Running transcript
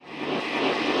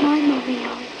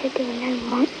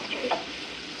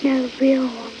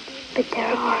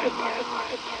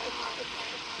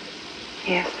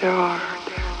There are.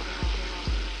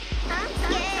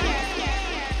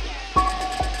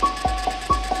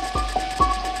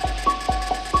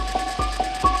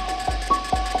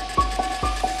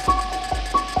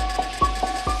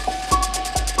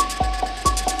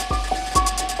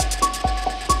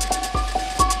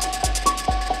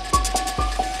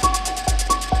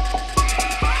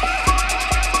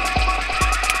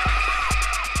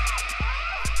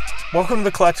 Welcome to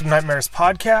the Collective Nightmares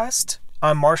podcast.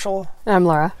 I'm Marshall. And I'm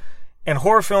Laura. And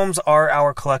horror films are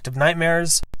our collective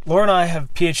nightmares. Laura and I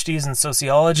have PhDs in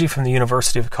sociology from the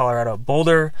University of Colorado at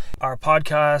Boulder. Our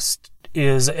podcast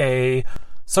is a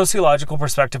sociological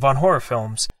perspective on horror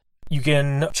films. You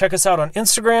can check us out on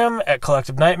Instagram at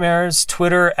Collective Nightmares,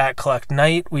 Twitter at Collect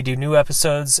Night. We do new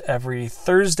episodes every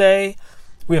Thursday.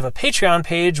 We have a Patreon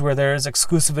page where there's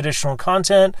exclusive additional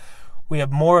content. We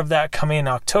have more of that coming in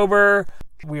October.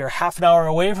 We are half an hour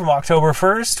away from October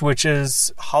 1st, which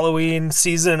is Halloween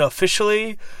season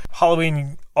officially.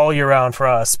 Halloween all year round for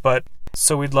us, but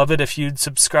so we'd love it if you'd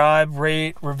subscribe,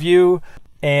 rate, review,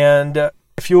 and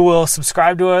if you will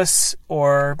subscribe to us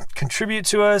or contribute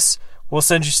to us, we'll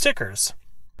send you stickers.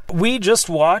 We just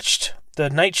watched The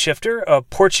Night Shifter, a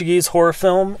Portuguese horror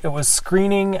film. It was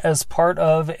screening as part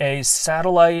of a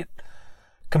satellite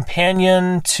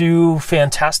companion to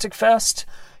Fantastic Fest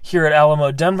here at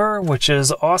Alamo, Denver, which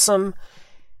is awesome.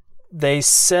 They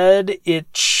said it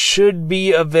should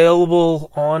be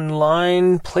available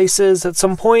online places at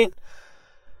some point.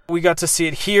 We got to see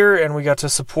it here, and we got to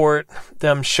support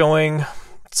them showing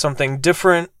something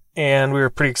different, and we were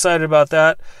pretty excited about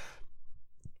that.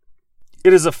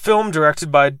 It is a film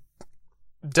directed by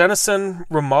Denison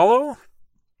Ramalho,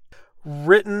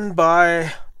 written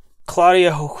by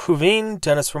Claudia Juvin,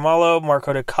 Dennis Ramalho,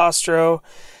 Marco de Castro,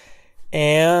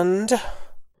 and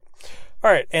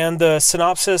the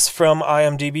synopsis from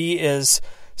IMDb is: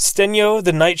 Stenio,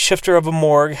 the night shifter of a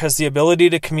morgue, has the ability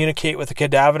to communicate with the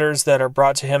cadavers that are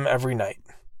brought to him every night.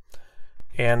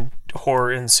 And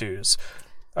horror ensues.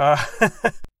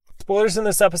 Spoilers in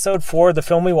this episode for the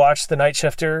film we watched, The Night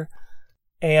Shifter,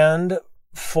 and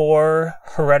for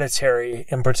Hereditary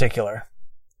in particular.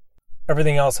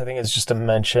 Everything else, I think, is just a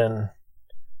mention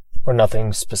or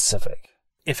nothing specific.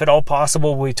 If at all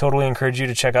possible, we totally encourage you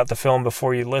to check out the film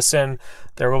before you listen.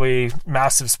 There will be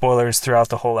massive spoilers throughout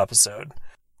the whole episode.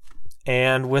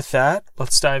 And with that,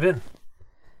 let's dive in.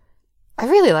 I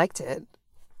really liked it.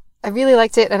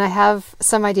 And I have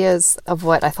some ideas of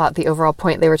what I thought the overall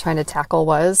point they were trying to tackle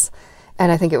was.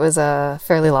 And I think it was a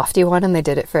fairly lofty one, and they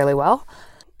did it fairly well.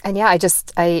 And yeah,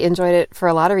 I enjoyed it for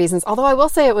a lot of reasons. Although I will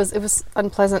say it was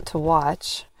unpleasant to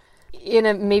watch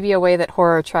in maybe a way that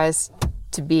horror tries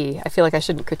to be. I feel like I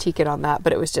shouldn't critique it on that,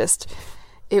 but it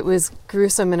was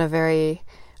gruesome in a very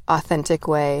authentic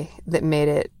way that made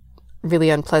it really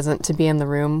unpleasant to be in the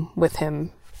room with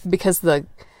him, because the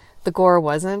gore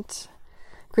wasn't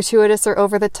gratuitous or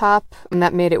over the top, and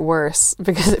that made it worse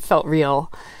because it felt real.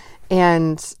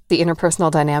 And the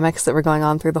interpersonal dynamics that were going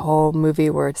on through the whole movie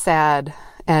were sad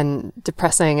and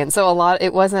depressing, and so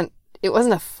it wasn't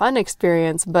a fun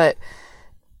experience, but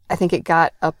I think it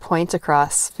got a point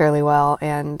across fairly well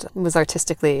and was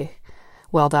artistically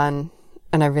well done,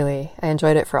 and I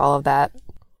enjoyed it for all of that.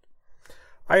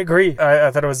 I agree.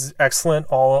 I thought it was excellent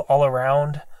all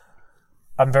around.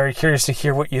 I'm very curious to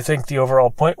hear what you think the overall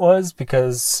point was,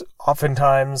 because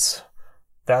oftentimes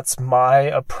that's my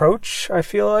approach, I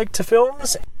feel like, to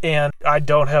films, and I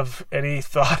don't have any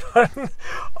thought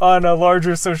on a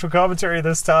larger social commentary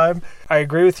this time. I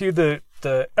agree with you.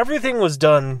 The everything was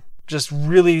done just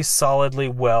really solidly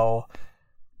well.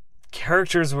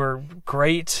 Characters were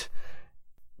great.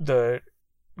 The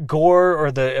gore or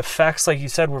the effects, like you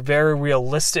said, were very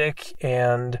realistic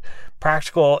and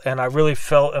practical, and I really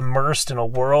felt immersed in a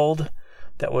world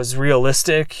that was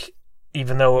realistic,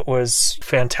 even though it was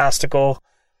fantastical.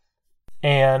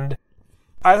 And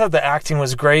I thought the acting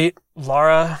was great.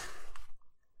 Lara,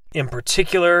 in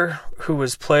particular, who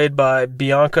was played by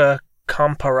Bianca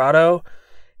Comparato,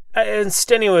 and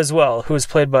Stenio as well, who was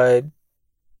played by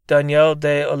Daniel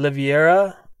de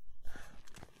Oliveira,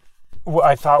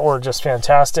 I thought were just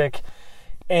fantastic.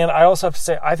 And I also have to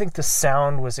say, I think the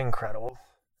sound was incredible.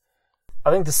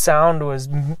 I think the sound was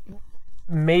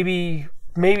definitely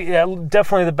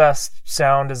the best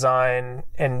sound design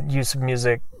and use of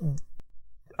music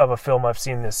of a film I've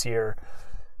seen this year.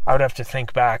 I would have to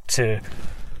think back to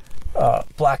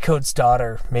Black Coat's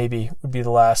Daughter, maybe, would be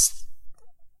the last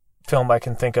film I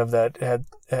can think of that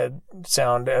had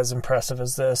sound as impressive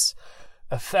as this.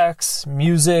 Effects,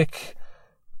 music,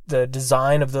 the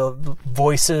design of the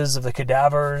voices of the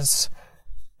cadavers,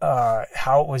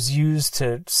 how it was used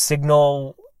to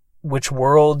signal which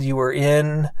world you were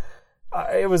in.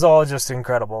 It was all just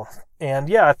incredible. And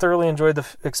yeah, I thoroughly enjoyed the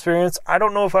experience. I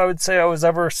don't know if I would say I was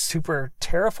ever super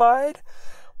terrified,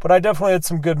 but I definitely had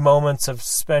some good moments of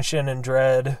suspension and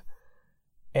dread.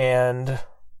 And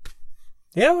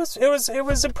yeah, it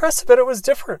was impressive, and it was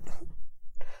different.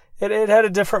 It had a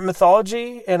different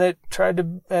mythology, and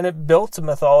it built a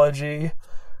mythology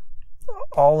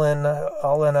on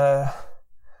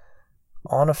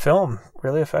a film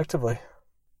really effectively.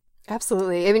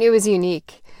 Absolutely. I mean, it was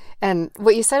unique. And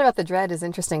what you said about the dread is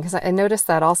interesting, because I noticed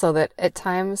that also, that at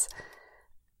times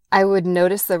I would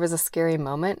notice there was a scary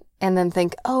moment and then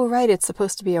think, oh, right, it's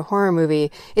supposed to be a horror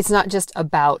movie. It's not just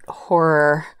about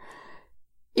horror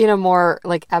in a more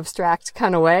like abstract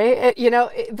kind of way,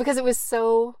 because it was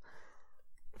so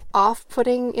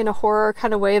off-putting in a horror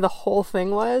kind of way, the whole thing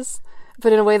was,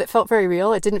 but in a way that felt very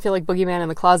real. It didn't feel like Boogeyman in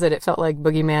the closet. It felt like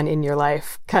Boogeyman in your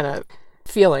life kind of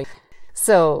feeling.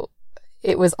 So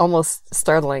it was almost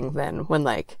startling then when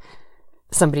like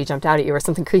somebody jumped out at you or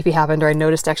something creepy happened, or I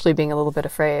noticed actually being a little bit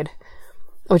afraid,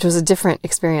 which was a different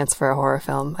experience for a horror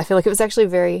film. I feel like it was actually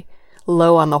very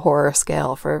low on the horror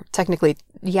scale for technically,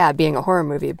 being a horror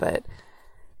movie, but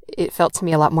it felt to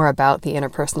me a lot more about the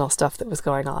interpersonal stuff that was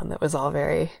going on that was all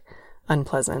very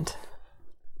unpleasant.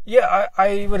 Yeah,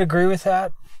 I would agree with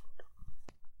that.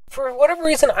 For whatever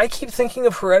reason, I keep thinking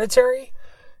of Hereditary,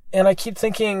 and I keep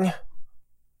thinking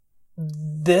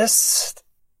this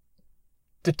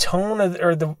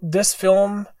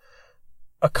film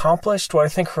accomplished what I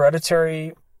think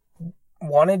Hereditary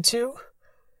wanted to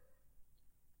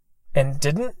and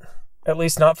didn't, at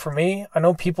least not for me. I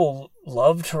know people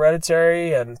loved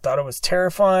Hereditary and thought it was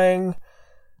terrifying.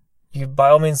 You by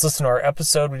all means listen to our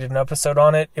episode. We did an episode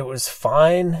on it. It was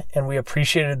fine, and we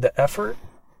appreciated the effort.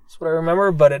 That's what I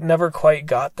remember, but it never quite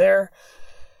got there.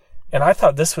 And I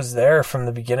thought this was there from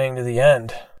the beginning to the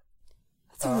end.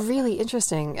 That's really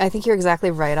interesting. I think you're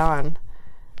exactly right on.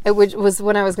 It was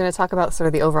when I was going to talk about sort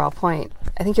of the overall point.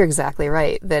 I think you're exactly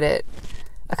right that it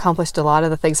accomplished a lot of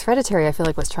the things. Hereditary, I feel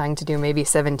like, was trying to do maybe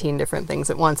 17 different things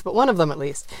at once, but one of them at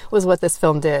least was what this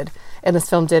film did. And this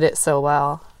film did it so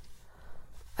well.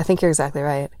 I think you're exactly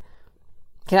right.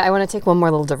 I want to take one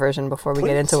more little diversion before we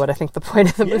get into what I think the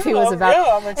point of the movie was about. Yeah,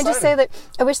 I'm excited. And just say that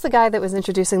I wish the guy that was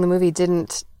introducing the movie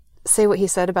didn't say what he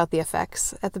said about the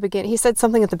effects at the beginning. He said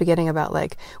something at the beginning about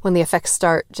like when the effects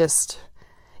start, just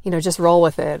roll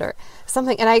with it or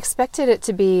something. And I expected it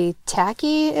to be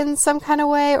tacky in some kind of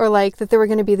way, or like that there were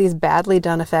going to be these badly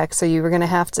done effects, or you were going to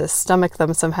have to stomach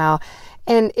them somehow.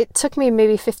 And it took me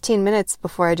maybe 15 minutes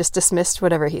before I just dismissed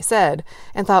whatever he said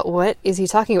and thought, what is he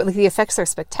talking about? Like, the effects are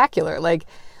spectacular. Like,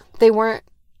 they weren't...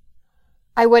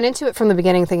 I went into it from the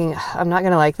beginning thinking, I'm not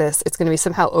going to like this. It's going to be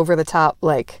somehow over the top,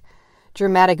 like,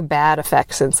 dramatic bad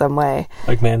effects in some way.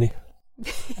 Like Mandy.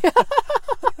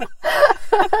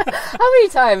 How many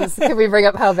times can we bring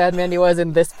up how bad Mandy was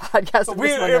in this podcast?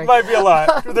 It might be a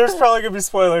lot. There's probably going to be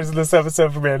spoilers in this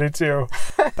episode for Mandy, too.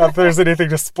 Not if there's anything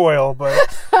to spoil, but...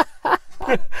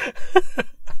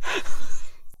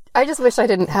 I just wish I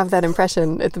didn't have that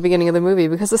impression at the beginning of the movie,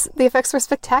 because the effects were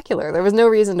spectacular. There was no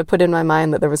reason to put in my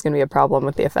mind that there was going to be a problem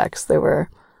with the effects. They were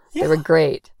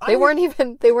great. They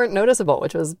weren't noticeable,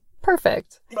 which was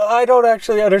perfect. I don't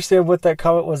actually understand what that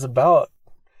comment was about.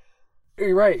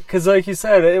 You're right, because like you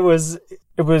said, it was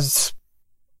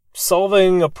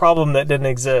solving a problem that didn't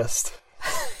exist.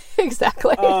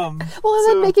 Exactly.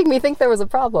 Then making me think there was a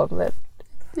problem. That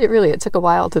it took a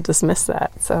while to dismiss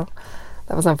that. So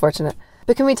that was unfortunate.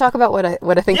 But can we talk about what I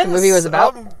think the movie was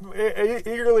about? I'm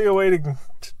eagerly awaiting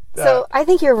that. So I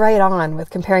think you're right on with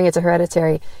comparing it to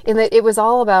Hereditary, in that it was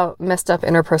all about messed up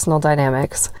interpersonal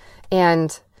dynamics.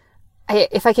 And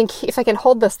if I can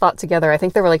hold this thought together, I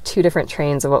think there were like two different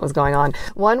trains of what was going on.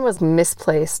 One was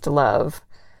misplaced love.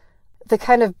 The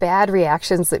kind of bad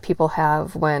reactions that people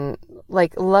have when,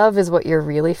 like, love is what you're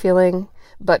really feeling,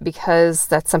 but because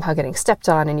that's somehow getting stepped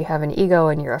on and you have an ego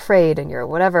and you're afraid and you're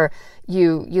whatever,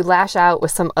 you lash out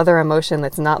with some other emotion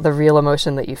that's not the real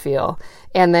emotion that you feel.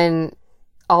 And then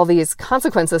all these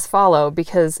consequences follow,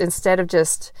 because instead of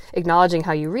just acknowledging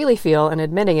how you really feel and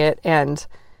admitting it and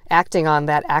acting on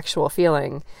that actual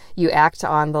feeling, you act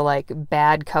on the like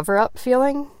bad cover-up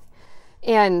feeling.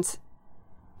 And,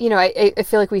 I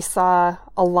feel like we saw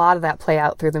a lot of that play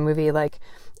out through the movie, like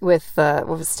with, what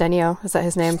was Stenio? Is that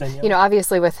his name? Stenio.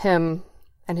 Obviously with him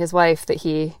and his wife, that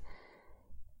he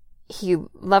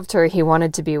loved her, he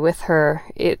wanted to be with her,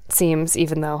 it seems,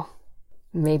 even though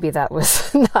maybe that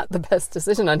was not the best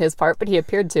decision on his part, but he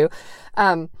appeared to.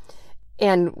 And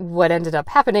what ended up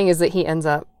happening is that he ends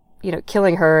up,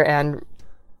 killing her and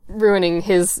ruining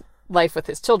his life with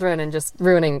his children and just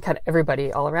ruining kind of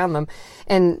everybody all around them.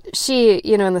 And she,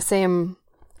 you know, in the same,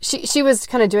 she was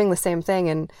kind of doing the same thing.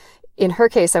 And in her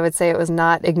case, I would say it was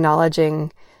not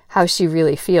acknowledging how she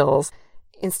really feels.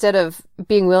 Instead of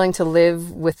being willing to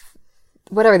live with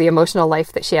whatever the emotional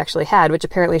life that she actually had, which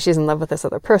apparently she's in love with this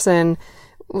other person,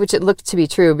 which it looked to be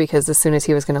true because as soon as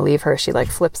he was going to leave her, she like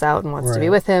flips out and wants to be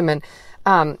with him. And,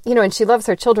 you know, and she loves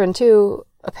her children too,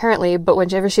 apparently, but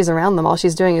whenever she's around them, all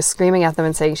she's doing is screaming at them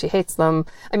and saying she hates them.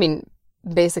 I mean,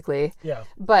 basically. Yeah.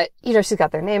 But, you know, she's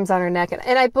got their names on her neck.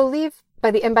 And I believe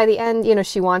by the end, you know,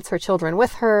 she wants her children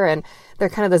with her and they're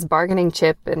kind of this bargaining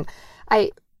chip. And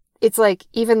it's like,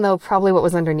 even though probably what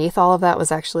was underneath all of that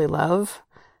was actually love,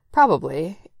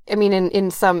 probably. I mean,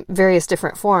 in some various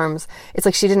different forms, it's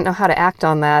like she didn't know how to act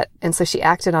on that. And so she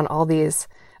acted on all these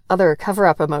other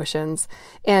cover-up emotions.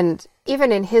 And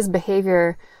even in his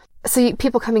behavior,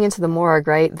 people coming into the morgue,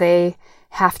 right? They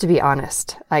have to be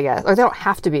honest, I guess. Or they don't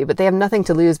have to be, but they have nothing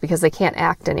to lose because they can't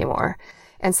act anymore.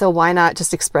 And so why not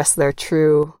just express their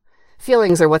true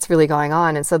feelings or what's really going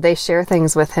on? And so they share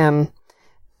things with him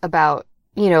about,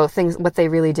 you know, things, what they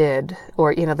really did.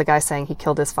 Or, you know, the guy saying he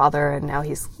killed his father and now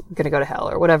he's going to go to hell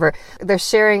or whatever. They're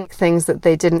sharing things that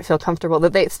they didn't feel comfortable,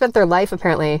 that they spent their life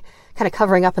apparently kind of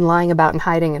covering up and lying about and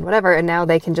hiding and whatever. And now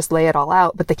they can just lay it all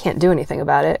out, but they can't do anything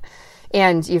about it.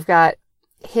 And you've got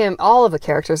all of the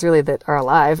characters really that are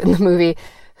alive in the movie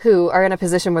who are in a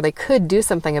position where they could do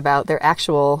something about their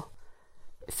actual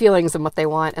feelings and what they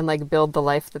want and like build the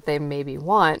life that they maybe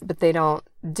want, but they don't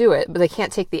do it. But they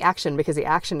can't take the action because the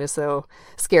action is so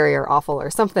scary or awful or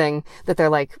something that they're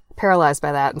like paralyzed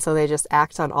by that. And so they just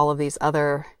act on all of these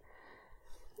other,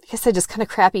 I guess they're just kind of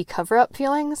crappy cover-up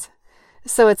feelings.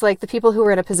 So it's like the people who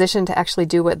are in a position to actually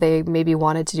do what they maybe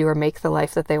wanted to do or make the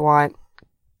life that they want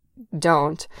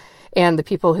don't. And the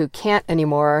people who can't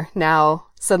anymore now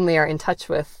suddenly are in touch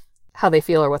with how they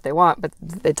feel or what they want, but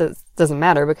it doesn't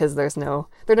matter because there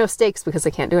are no stakes because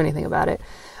they can't do anything about it.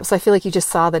 So I feel like you just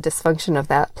saw the dysfunction of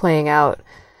that playing out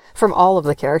from all of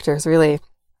the characters, really,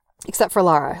 except for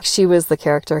Lara. She was the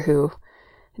character who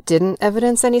didn't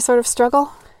evidence any sort of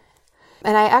struggle.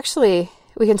 And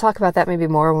we can talk about that maybe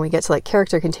more when we get to like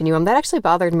character continuum. That actually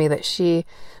bothered me that she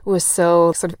was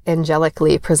so sort of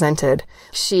angelically presented.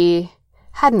 She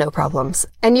had no problems.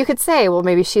 And you could say, well,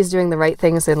 maybe she's doing the right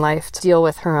things in life to deal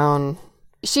with her own.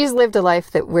 She's lived a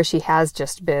life where she has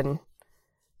just been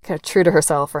kind of true to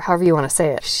herself, or however you want to say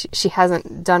it. She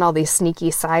hasn't done all these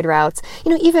sneaky side routes.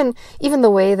 You know, even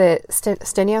the way that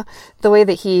Stenio, the way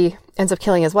that he ends up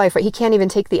killing his wife, right? He can't even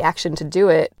take the action to do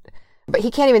it. But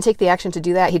he can't even take the action to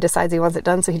do that. He decides he wants it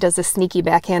done, so he does this sneaky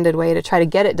backhanded way to try to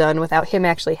get it done without him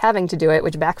actually having to do it,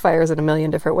 which backfires in a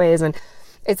million different ways. And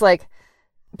it's like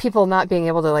people not being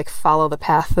able to like follow the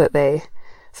path that they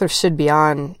sort of should be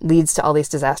on leads to all these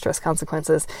disastrous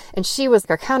consequences. And she was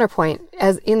our counterpoint,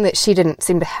 as in that she didn't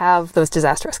seem to have those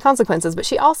disastrous consequences, but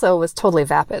she also was totally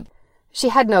vapid. She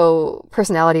had no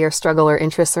personality or struggle or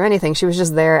interests or anything. She was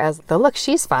just there as look,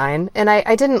 she's fine. And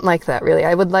I didn't like that, really.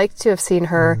 I would like to have seen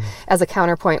her as a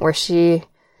counterpoint where she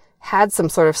had some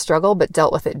sort of struggle but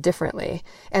dealt with it differently.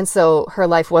 And so her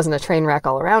life wasn't a train wreck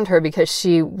all around her because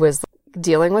she was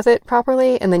dealing with it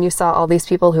properly. And then you saw all these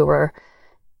people who were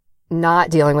not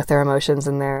dealing with their emotions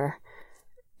and their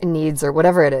needs or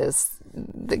whatever it is.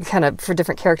 Kind of, for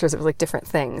different characters, it was like different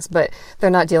things, but they're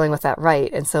not dealing with that right.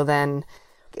 And so then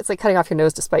it's like cutting off your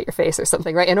nose to spite your face or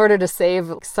something, right? In order to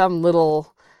save some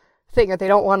little thing that they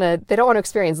don't want to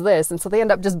experience this. And so they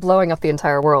end up just blowing up the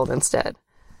entire world instead.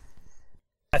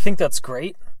 I think that's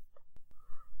great.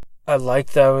 I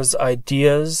like those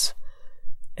ideas.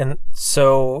 And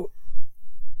so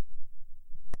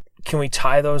can we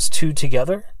tie those two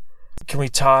together? Can we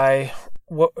tie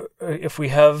what if we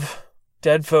have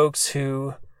dead folks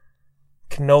who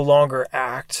can no longer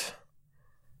act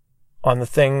on the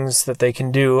things that they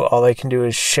can do? All they can do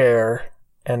is share,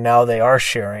 and now they are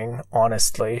sharing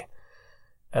honestly.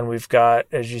 And we've got,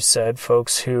 as you said,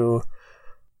 folks who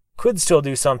could still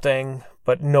do something,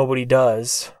 but nobody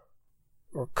does,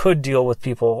 or could deal with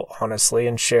people honestly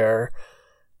and share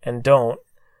and don't.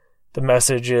 The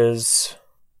message is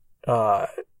you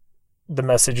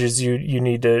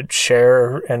need to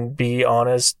share and be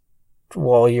honest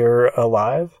while you're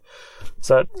alive. Is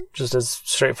that just as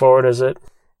straightforward as it?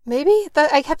 Maybe.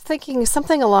 I kept thinking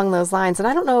something along those lines, and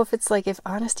I don't know if it's like if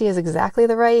honesty is exactly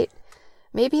the right.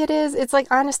 Maybe it is. It's like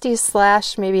honesty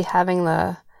 / maybe having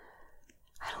the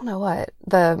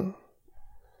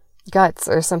guts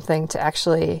or something to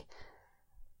actually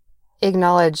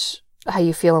acknowledge how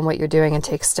you feel and what you're doing and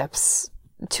take steps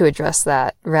to address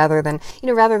that rather than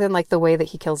like the way that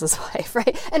he kills his wife,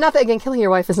 right? And not that, again, killing your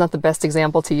wife is not the best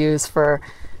example to use for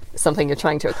something you're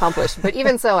trying to accomplish. But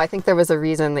even so, I think there was a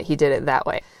reason that he did it that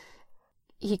way.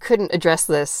 He couldn't address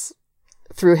this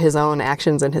through his own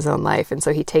actions in his own life. And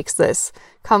so he takes this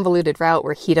convoluted route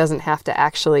where he doesn't have to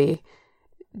actually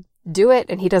do it,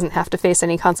 and he doesn't have to face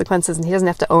any consequences, and he doesn't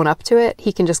have to own up to it.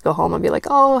 He can just go home and be like,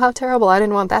 oh, how terrible. I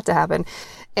didn't want that to happen.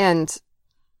 And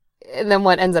then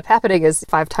what ends up happening is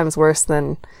 5 times worse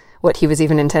than what he was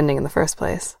even intending in the first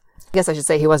place. I guess I should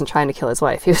say he wasn't trying to kill his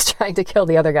wife. He was trying to kill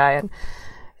the other guy, and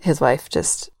his wife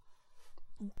just...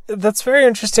 That's very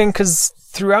interesting, because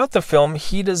throughout the film,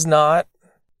 he does not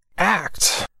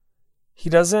act. He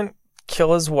doesn't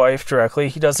kill his wife directly.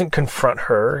 He doesn't confront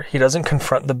her. He doesn't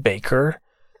confront the baker.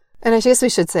 And I guess we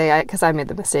should say, because I made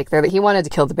the mistake there, that he wanted to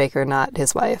kill the baker, not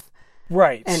his wife.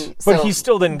 Right. But he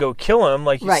still didn't go kill him.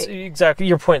 Like, right. Exactly.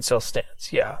 Your point still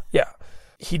stands. Yeah. Yeah.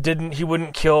 He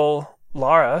wouldn't kill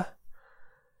Lara.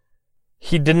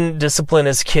 He didn't discipline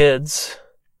his kids.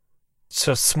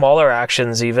 So smaller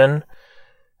actions even.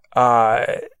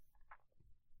 And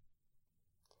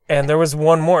there was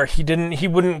one more. He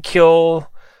wouldn't kill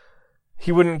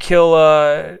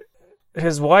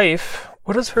his wife.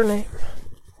 What is her name?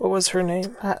 What was her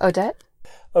name? Odette.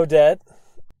 Odette.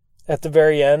 At the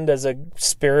very end, as a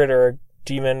spirit or a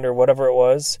demon or whatever it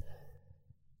was.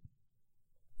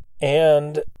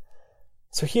 And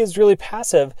so he is really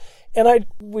passive. And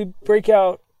we break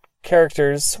out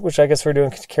characters, which I guess we're doing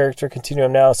character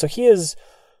continuum now. So he's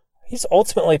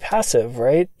ultimately passive,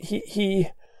 right?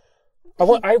 I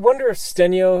wonder if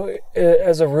stenio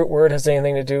as a root word has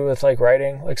anything to do with like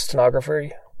writing, like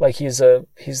stenography. Like he's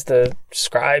the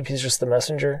scribe, he's just the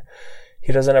messenger.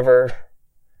 He doesn't ever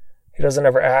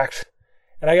act.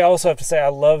 And I also have to say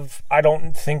I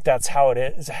don't think that's how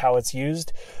it's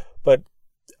used, but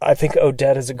I think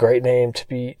Odette is a great name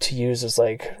to use as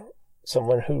like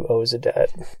someone who owes a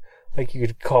debt. Like you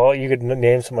could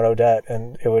name someone Odette,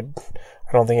 and I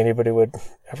don't think anybody would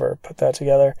ever put that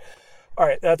together. All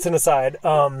right, that's an aside.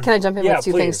 Can I jump in with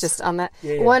two things just on that?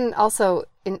 Yeah. One, also,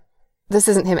 this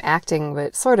isn't him acting,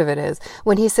 but sort of it is.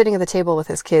 When he's sitting at the table with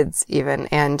his kids, even,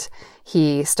 and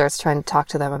he starts trying to talk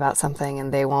to them about something,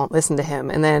 and they won't listen to him.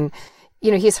 And then,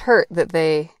 he's hurt that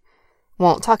they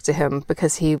won't talk to him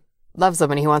because he loves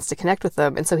them and he wants to connect with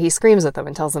them. And so he screams at them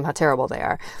and tells them how terrible they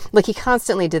are. Like, he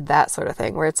constantly did that sort of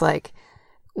thing, where it's like,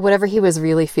 whatever he was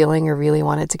really feeling or really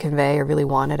wanted to convey or really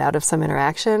wanted out of some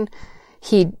interaction,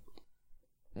 he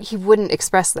wouldn't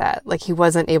express that. Like, he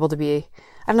wasn't able to be,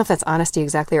 I don't know if that's honesty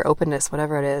exactly or openness,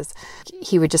 whatever it is.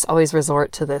 He would just always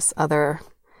resort to this other,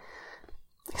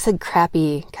 like I said,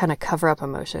 crappy kind of cover-up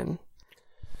emotion.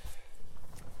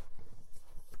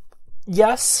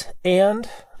 Yes, and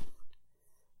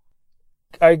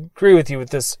I agree with you with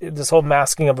this whole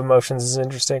masking of emotions is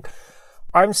interesting.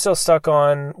 I'm still stuck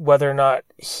on whether or not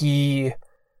he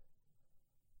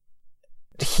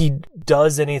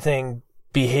does anything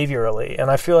behaviorally.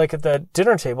 And I feel like at the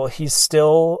dinner table, he's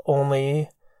still only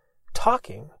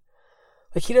talking.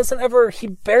 Like he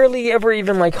barely ever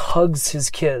even like hugs his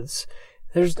kids.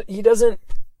 He doesn't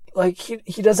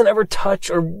ever touch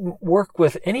or work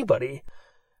with anybody.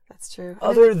 That's true.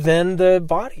 Other than the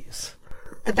bodies.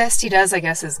 The best he does, I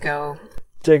guess, is go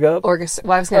dig up. I was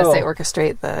going to say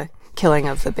orchestrate the killing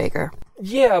of the baker.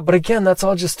 Yeah, but again, that's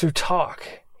all just through talk.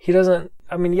 He doesn't,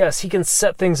 yes, he can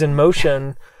set things in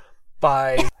motion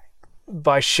by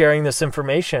sharing this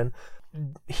information.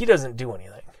 He doesn't do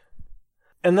anything.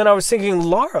 And then I was thinking,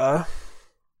 Lara,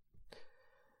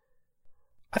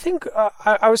 I think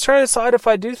I was trying to decide if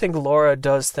I do think Laura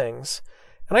does things.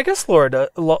 And I guess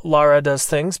Lara does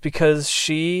things because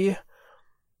she's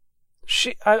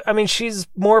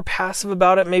more passive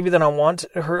about it maybe than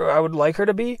I would like her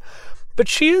to be, but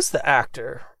she is the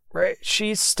actor, right?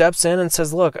 She steps in and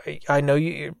says, look, I know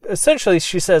you, essentially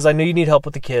she says, I know you need help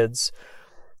with the kids.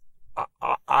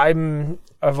 I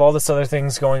have all this other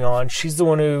things going on. She's the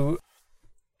one who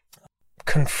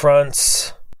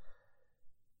confronts.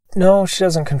 No, she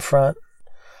doesn't confront.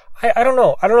 I don't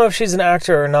know. I don't know if she's an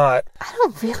actor or not. I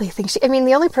don't really think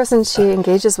the only person she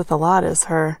engages with a lot is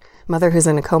her mother who's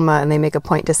in a coma, and they make a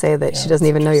point to say that she doesn't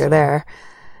even know you're there.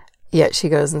 Yet she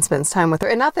goes and spends time with her.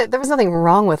 And not that there was nothing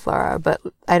wrong with Laura, but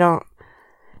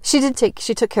she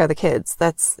took care of the kids.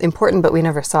 That's important, but we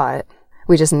never saw it.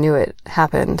 We just knew it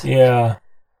happened. Yeah.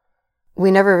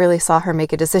 We never really saw her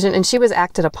make a decision. And she was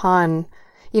acted upon,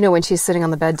 when she's sitting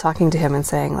on the bed talking to him and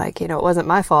saying, like, it wasn't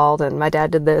my fault, and my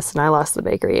dad did this, and I lost the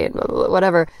bakery, and blah, blah, blah,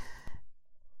 whatever.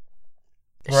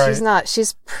 Right.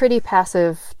 She's pretty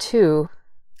passive, too.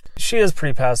 She is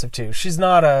pretty passive too. She's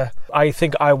not I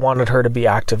think I wanted her to be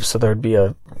active so there'd be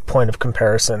a point of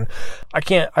comparison. I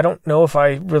don't know if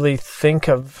I really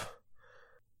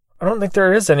I don't think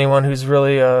there is anyone who's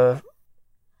really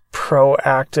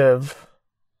proactive.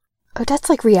 Odette's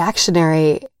like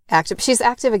reactionary active. She's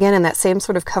active again in that same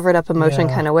sort of covered up emotion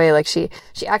kind of way. Like she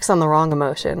acts on the wrong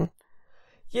emotion.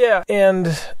 Yeah,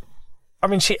 and I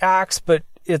mean she acts, but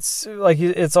it's like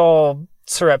it's all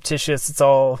surreptitious. It's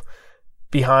all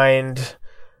behind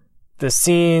the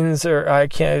scenes, or I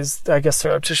guess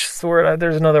surreptitious is the word.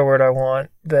 There's another word I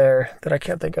want there that I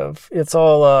can't think of. It's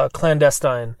all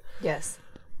clandestine. Yes.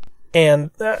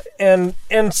 And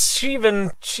she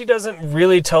doesn't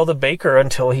really tell the baker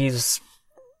until he's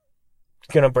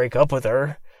gonna break up with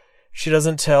her. She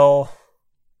doesn't tell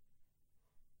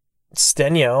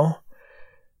Stenio.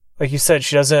 Like you said,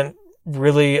 she doesn't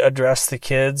really address the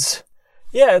kids.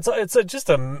 Yeah, it's just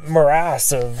a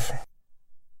morass of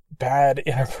bad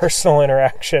interpersonal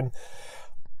interaction.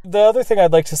 The other thing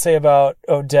I'd like to say about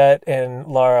Odette and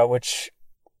Lara, which,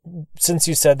 since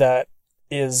you said that,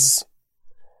 is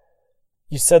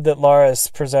you said that Lara is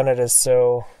presented as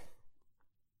so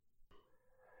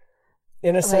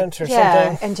innocent or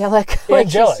something. Angelic.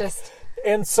 Angelic.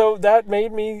 And so that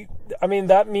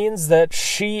that means that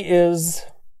she is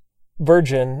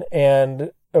virgin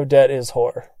and Odette is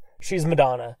whore. She's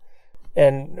Madonna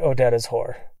and Odette is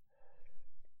whore.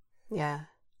 Yeah.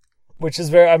 Which is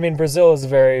Brazil is a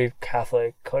very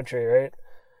Catholic country, right?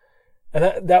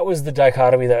 And that was the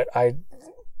dichotomy that I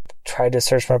tried to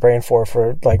search my brain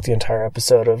for like the entire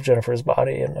episode of Jennifer's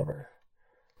Body and never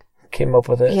came up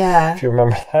with it. Yeah. If you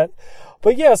remember that.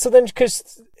 But yeah, so then,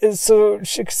 because she is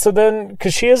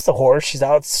the whore, she's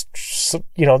out,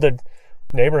 the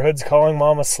neighborhood's calling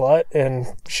mom a slut, and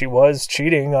she was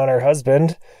cheating on her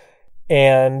husband.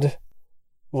 And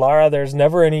Lara, there's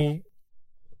never any,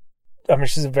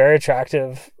 she's a very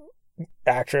attractive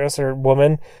actress or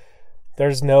woman.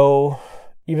 There's no,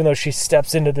 even though she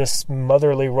steps into this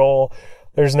motherly role,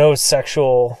 there's no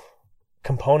sexual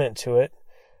component to it.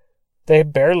 They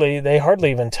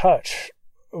hardly even touch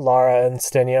Lara and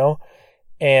Stenio.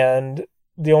 And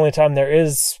the only time there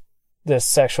is this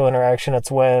sexual interaction, it's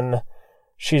when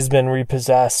she's been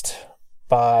repossessed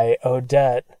by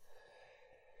Odette.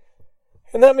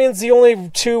 And that means the only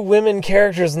two women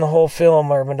characters in the whole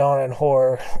film are Madonna and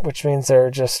whore, which means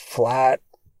they're just flat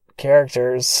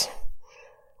characters.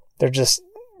 They're just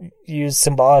used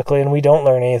symbolically, and we don't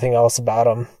learn anything else about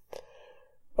them.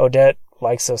 Odette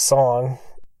likes a song,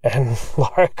 and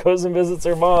Lara goes and visits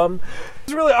her mom.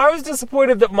 I was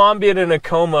disappointed that mom being in a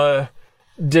coma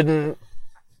didn't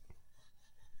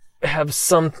have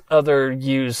some other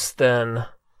use than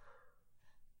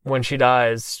when she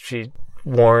dies, she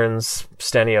warns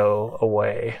Stenio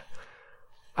away.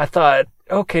 I thought,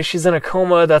 okay, she's in a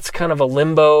coma. That's kind of a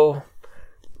limbo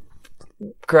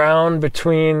ground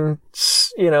between,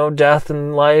 death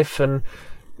and life. And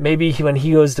maybe when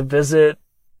he goes to visit,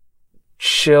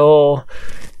 she'll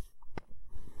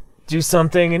do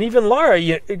something. And even Lara,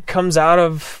 it comes out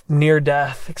of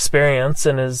near-death experience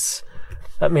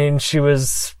and she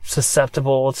was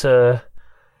susceptible to,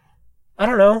 I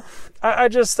don't know. I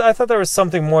thought there was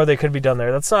something more that could be done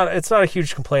there. It's not a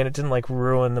huge complaint. It didn't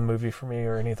ruin the movie for me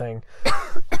or anything.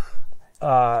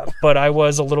 But I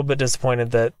was a little bit disappointed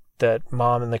that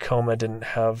mom in the coma didn't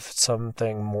have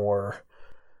something more.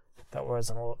 That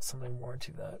wasn't something more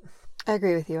to that. I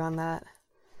agree with you on that.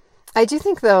 I do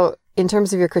think, though, in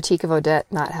terms of your critique of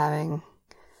Odette not having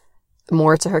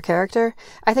more to her character,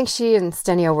 I think she and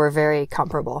Stenio were very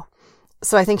comparable.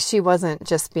 So I think she wasn't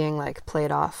just being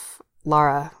played off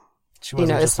Lara. She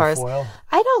wasn't just a foil?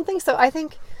 I don't think so. I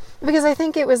think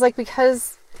it was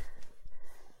because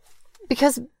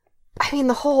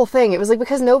the whole thing, it was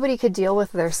because nobody could deal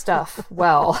with their stuff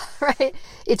well, right?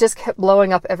 It just kept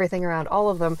blowing up everything around all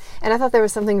of them. And I thought there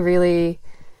was something really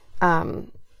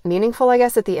meaningful, I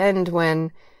guess, at the end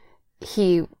when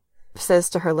he says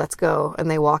to her, "Let's go," and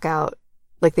they walk out,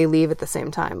 they leave at the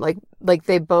same time. Like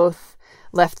they both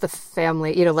left the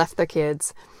family, left their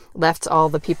kids, left all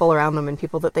the people around them and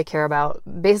people that they care about.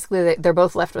 Basically, they're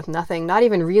both left with nothing, not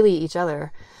even really each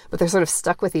other, but they're sort of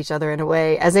stuck with each other in a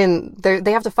way, as in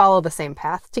they have to follow the same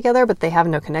path together, but they have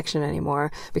no connection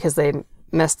anymore because they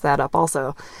messed that up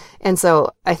also. And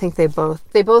so I think they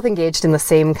both engaged in the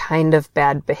same kind of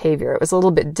bad behavior. It was a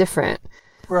little bit different,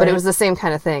 right, but it was the same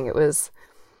kind of thing. It was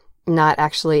not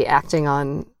actually acting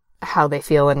on how they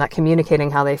feel and not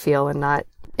communicating how they feel and not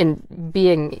in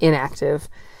being inactive.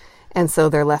 And so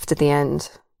they're left at the end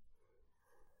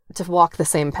to walk the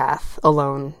same path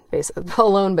alone, basically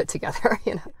alone but together,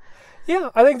 Yeah,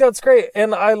 I think that's great,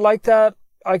 and I like that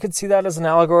I could see that as an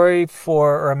allegory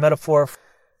or a metaphor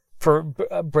for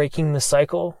breaking the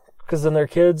cycle, because then they're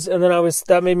kids. And then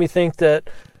that made me think that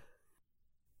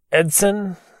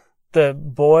Edson, the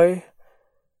boy,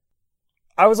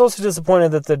 I was also disappointed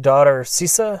that the daughter,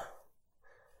 Sisa,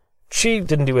 she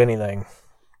didn't do anything.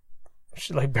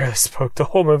 She barely spoke the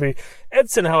whole movie.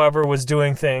 Edson, however, was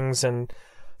doing things,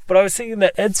 but I was thinking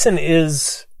that Edson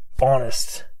is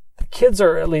honest. The kids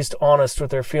are at least honest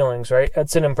with their feelings, right?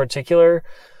 Edson in particular.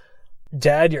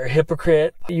 Dad, you're a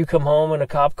hypocrite. You come home in a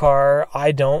cop car.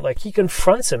 I don't. He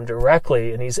confronts him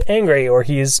directly, and he's angry, or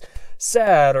he's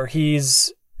sad, or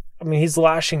he's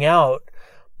lashing out,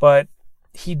 but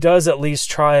he does at least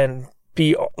try and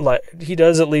he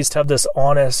does at least have this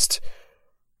honest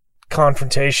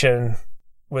confrontation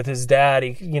with his dad.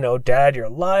 Dad, you're a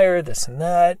liar, this and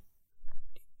that,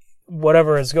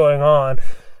 whatever is going on.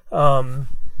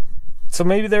 So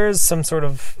maybe there is some sort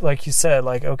of, like you said,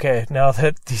 okay, now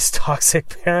that these toxic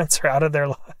parents are out of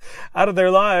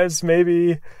their lives,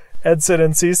 maybe Edson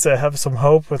and Sisa have some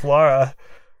hope with Lara.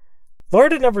 Lara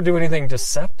didn't ever do anything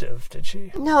deceptive, did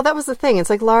she? No, that was the thing. It's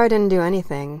Lara didn't do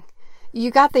anything. You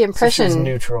got the impression... So she was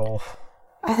neutral.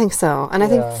 I think so. And I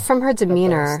think from her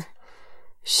demeanor,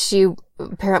 she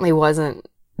apparently wasn't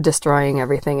destroying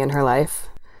everything in her life.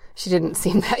 She didn't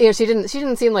seem that, she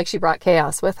didn't seem like she brought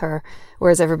chaos with her,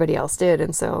 whereas everybody else did.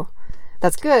 And so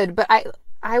that's good. But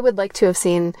I would like to have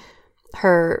seen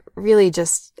her really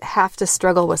just have to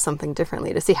struggle with something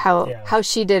differently, to see how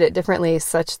she did it differently,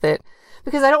 such that,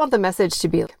 because I don't want the message to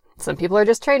be some people are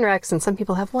just train wrecks and some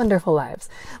people have wonderful lives.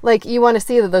 You want to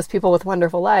see that those people with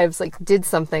wonderful lives did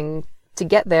something to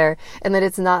get there, and that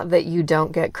it's not that you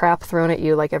don't get crap thrown at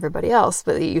you like everybody else,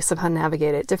 but that you somehow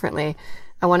navigate it differently.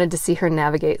 I wanted to see her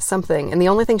navigate something, and the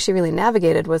only thing she really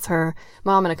navigated was her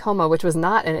mom in a coma, which was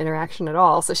not an interaction at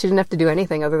all, so she didn't have to do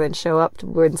anything other than show up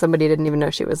when somebody didn't even know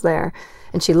she was there.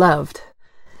 And she loved.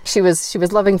 She was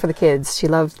loving for the kids. She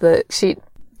loved it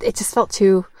just felt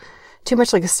too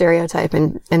much like a stereotype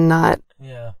and not...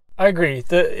 Yeah, I agree.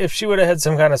 If she would have had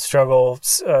some kind of struggle,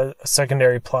 a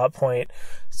secondary plot point,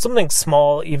 something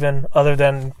small even, other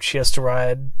than she has to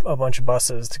ride a bunch of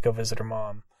buses to go visit her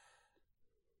mom,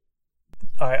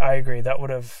 I agree. That would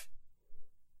have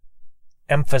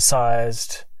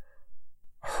emphasized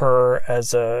her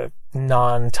as a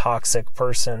non-toxic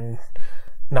person,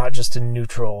 not just a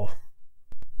neutral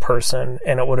person,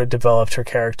 and it would have developed her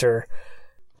character.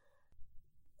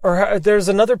 Or there's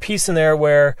another piece in there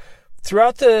where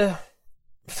throughout the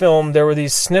film there were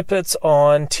these snippets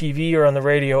on TV or on the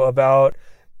radio about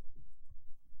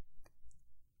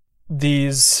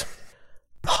these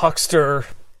huckster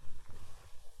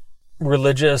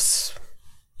religious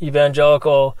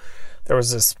evangelical. There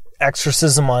was this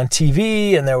exorcism on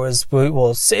TV, and there was "We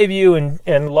will save you,"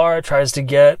 and Lara tries to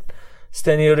get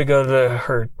Stenio to go to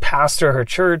her pastor, her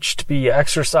church, to be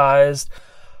exorcised.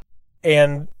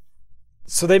 And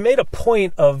so they made a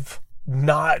point of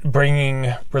not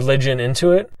bringing religion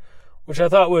into it, which I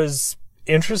thought was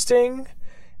interesting.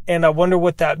 And I wonder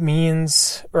what that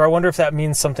means, or I wonder if that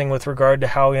means something with regard to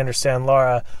how we understand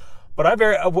Lara. But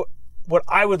what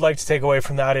I would like to take away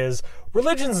from that is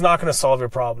religion's not going to solve your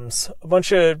problems. A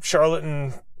bunch of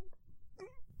charlatan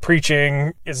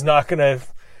preaching is not going to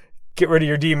get rid of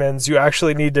your demons. You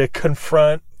actually need to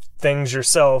confront things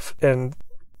yourself and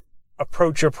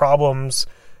approach your problems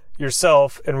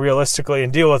yourself and realistically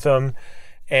and deal with them.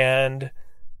 And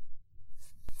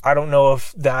I don't know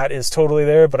if that is totally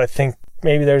there, but I think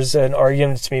maybe there's an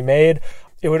argument to be made.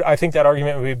 I think that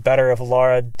argument would be better if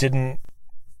Lara didn't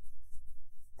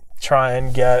try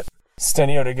and get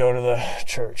Stenio to go to the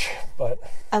church. But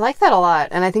I like that a lot,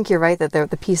 and I think you're right that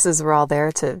the pieces were all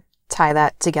there to tie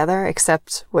that together,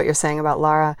 except what you're saying about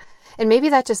Lara. And maybe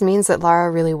that just means that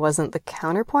Lara really wasn't the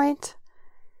counterpoint.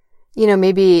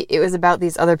 Maybe it was about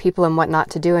these other people and what not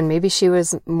to do, and maybe she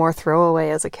was more throwaway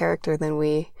as a character than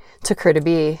we took her to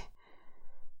be.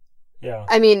 Yeah.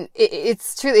 I mean,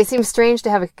 it's true. It seems strange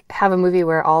to have a movie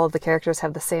where all of the characters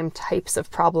have the same types of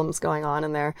problems going on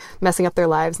and they're messing up their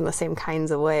lives in the same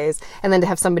kinds of ways. And then to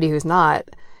have somebody who's not,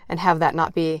 and have that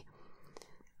not be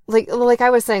like I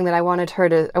was saying, that I wanted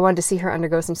to see her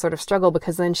undergo some sort of struggle,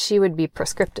 because then she would be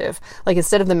prescriptive.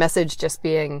 Instead of the message just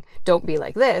being, don't be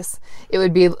like this, it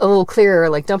would be a little clearer,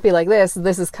 don't be like this.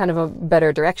 This is kind of a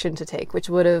better direction to take, which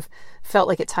would have felt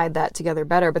like it tied that together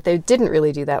better. But they didn't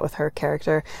really do that with her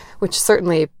character, which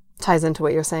certainly ties into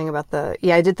what you're saying about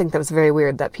I did think that was very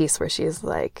weird, that piece where she's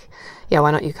like, yeah,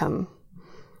 why don't you come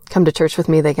to church with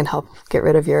me? They can help get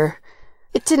rid of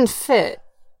it didn't fit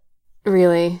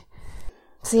really.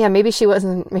 So yeah, maybe she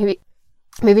wasn't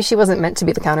meant to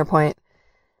be the counterpoint.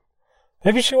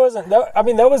 Maybe she wasn't. That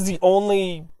was the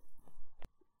only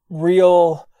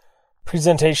real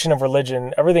presentation of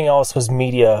religion. Everything else was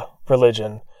media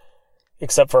religion,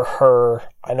 except for her.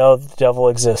 I know the devil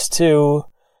exists too,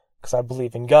 because I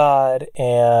believe in God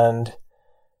and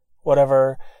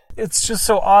whatever. It's just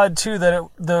so odd too that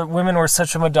the women were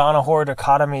such a Madonna whore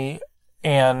dichotomy,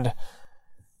 and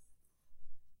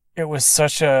it was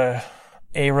such a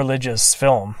religious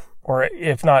film, or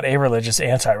if not a religious,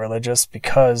 anti-religious,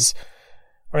 because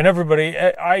everybody.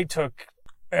 I took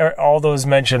all those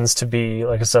mentions to be,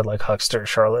 like I said, like huckster,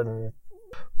 charlatan,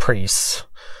 priests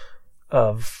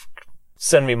of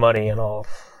send me money and all.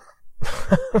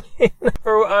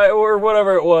 or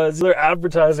whatever it was. They're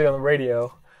advertising on the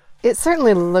radio. It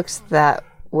certainly looked that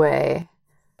way.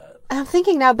 I'm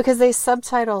thinking now, because they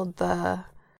subtitled the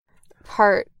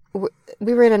part.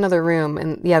 We were in another room,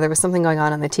 and there was something going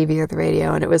on the TV or the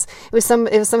radio, and it was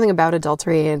something about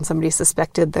adultery, and somebody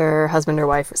suspected their husband or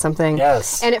wife or something.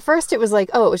 Yes. And at first it was like,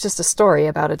 oh, it was just a story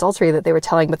about adultery that they were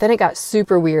telling, but then it got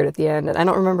super weird at the end, and I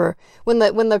don't remember when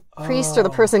the priest or the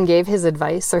person gave his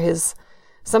advice or his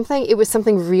something. It was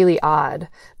something really odd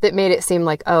that made it seem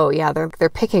like, oh yeah, they're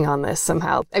picking on this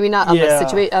somehow. I mean, not on the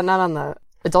situation, not on the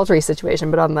adultery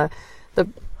situation, but on the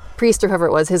priest or whoever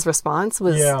it was. His response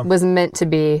was meant to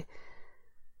be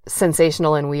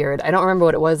sensational and weird. I don't remember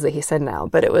what it was that he said now,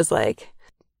 but it was like,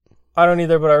 I don't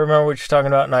either, but I remember what you're talking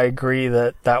about, and I agree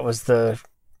that was the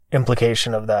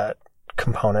implication of that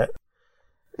component.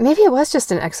 Maybe it was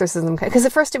just an exorcism, because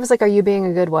at first it was like, are you being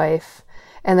a good wife?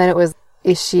 And then it was,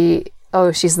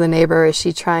 she's the neighbor, is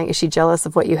she jealous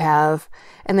of what you have?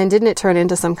 And then didn't it turn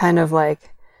into some kind of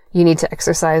like, you need to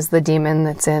exorcise the demon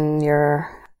that's in your...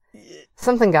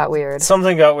 Something got weird.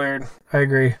 I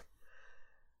agree.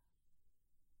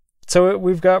 So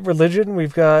we've got religion,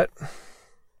 we've got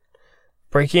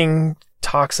breaking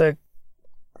toxic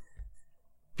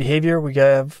behavior, we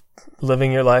have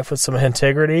living your life with some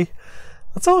integrity.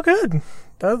 That's all good.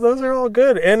 Those are all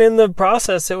good. And in the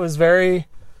process, it was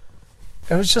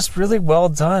just really well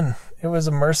done. It was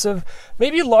immersive.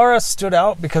 Maybe Laura stood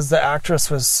out because the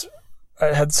actress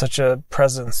had such a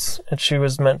presence, and she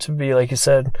was meant to be, like you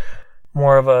said,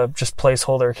 more of a just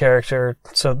placeholder character,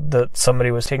 so that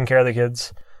somebody was taking care of the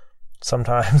kids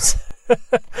sometimes.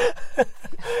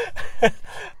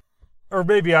 Or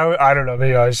maybe I don't know,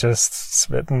 maybe I was just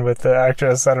smitten with the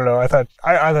actress. I don't know.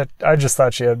 I just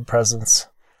thought she had presence.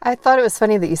 I thought it was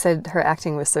funny that you said her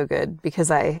acting was so good, because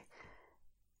I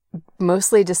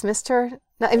mostly dismissed her.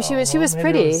 No, I mean, she was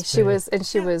pretty.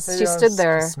 She stood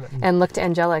there and looked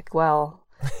angelic well.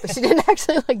 But she didn't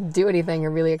actually like do anything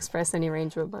or really express any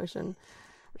range of emotion.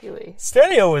 Really.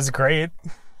 Stenio was great.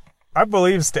 I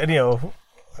believe Stenio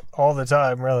all the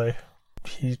time, really.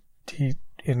 He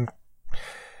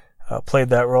played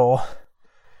that role.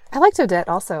 I liked Odette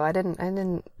also. I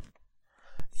didn't.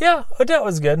 Yeah, Odette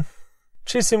was good.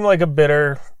 She seemed like a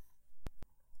bitter,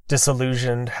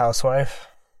 disillusioned housewife.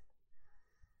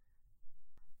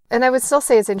 And I would still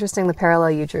say it's interesting the parallel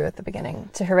you drew at the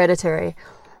beginning to Hereditary,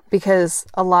 because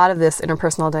a lot of this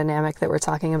interpersonal dynamic that we're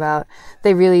talking about,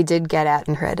 they really did get at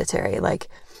in Hereditary. Like,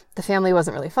 the family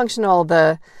wasn't really functional.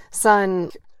 The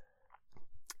son,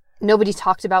 nobody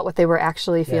talked about what they were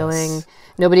actually feeling. Yes.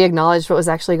 Nobody acknowledged what was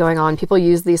actually going on. People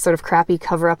used these sort of crappy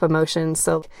cover-up emotions.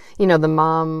 So, the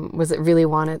mom really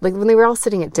wanted, like when they were all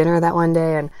sitting at dinner that one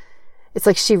day, and it's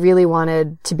like she really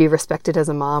wanted to be respected as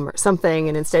a mom or something,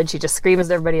 and instead she just screams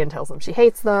at everybody and tells them she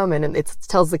hates them, and it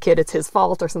tells the kid it's his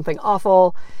fault or something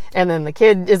awful, and then the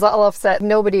kid is all upset.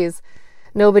 Nobody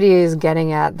is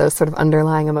getting at those sort of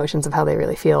underlying emotions of how they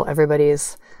really feel.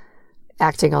 Everybody's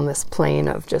acting on this plane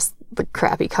of just the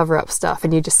crappy cover-up stuff,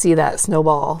 and you just see that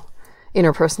snowball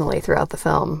interpersonally throughout the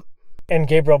film. And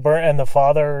Gabriel Byrne, and the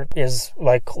father is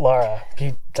like Lara.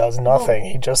 He does nothing.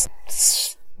 He just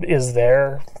is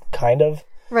there, kind of.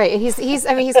 Right. He's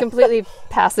completely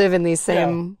passive in these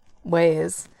same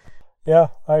ways. Yeah,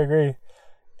 I agree.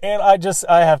 And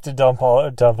I have to dump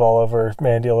all over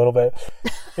Mandy a little bit.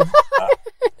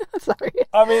 Sorry.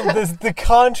 I mean, the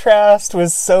contrast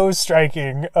was so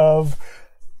striking of,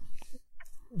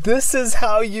 this is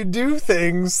how you do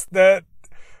things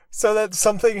so that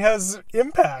something has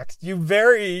impact. You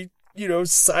vary,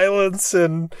 silence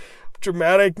and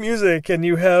dramatic music, and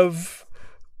you have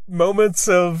moments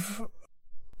of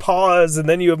pause, and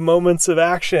then you have moments of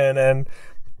action, and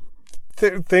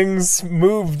things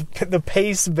move. The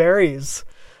pace varies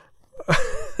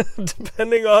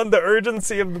depending on the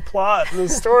urgency of the plot and the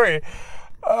story.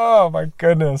 Oh my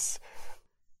goodness.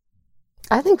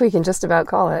 I think we can just about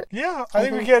call it. Yeah, I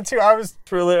think we can too. I was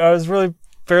really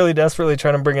fairly desperately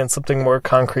trying to bring in something more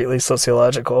concretely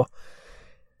sociological.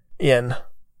 in.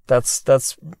 That's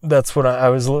what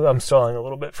I'm stalling a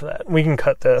little bit for that. We can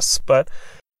cut this, but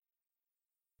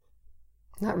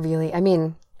not really. I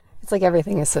mean, it's like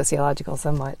everything is sociological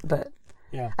somewhat, but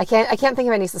yeah. I can't think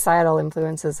of any societal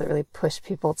influences that really push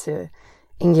people to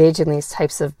engage in these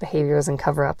types of behaviors and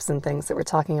cover-ups and things that we're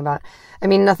talking about. I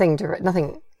mean, nothing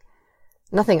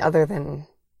other than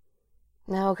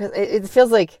no, because it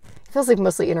feels like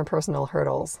mostly interpersonal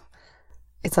hurdles.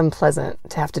 It's unpleasant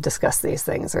to have to discuss these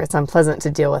things, or it's unpleasant to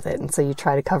deal with it, and so you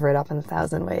try to cover it up in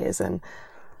 1,000 ways, and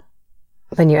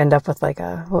then you end up with like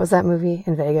what was that movie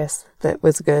in Vegas that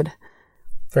was good?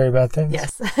 Very Bad Things?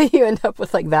 Yes. You end up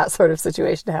with like that sort of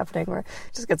situation happening where it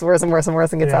just gets worse and worse and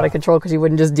worse and gets out of control because you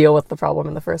wouldn't just deal with the problem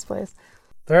in the first place.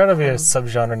 There ought to be a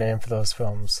subgenre name for those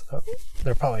films.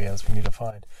 There probably is. We need to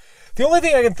find. The only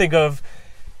thing I can think of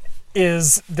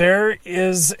is there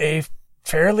is a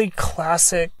fairly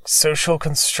classic social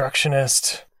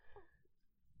constructionist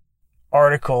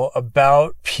article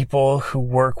about people who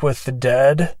work with the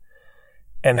dead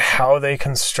and how they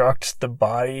construct the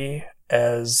body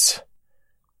as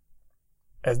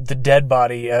the dead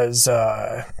body as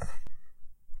they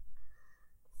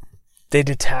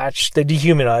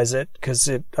dehumanize it, because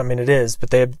it is, but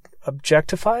they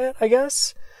objectify it, I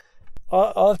guess.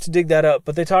 I'll have to dig that up,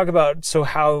 but they talk about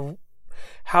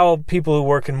how people who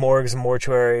work in morgues and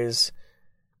mortuaries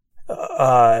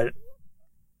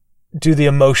do the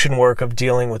emotion work of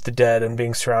dealing with the dead and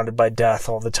being surrounded by death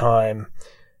all the time.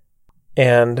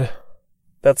 And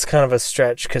that's kind of a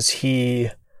stretch because he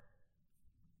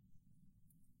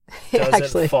doesn't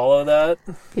actually follow that.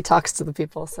 He talks to the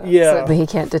people, so yeah. Certainly he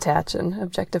can't detach and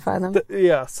objectify them.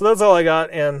 So that's all I got,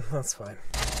 and that's fine.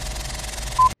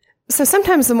 So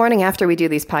sometimes the morning after we do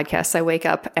these podcasts, I wake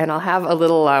up and I'll have a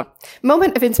little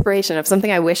moment of inspiration of something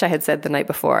I wish I had said the night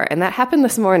before. And that happened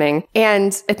this morning.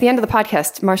 And at the end of the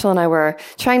podcast, Marshall and I were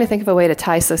trying to think of a way to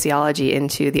tie sociology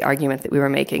into the argument that we were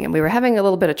making. And we were having a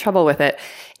little bit of trouble with it.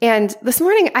 And this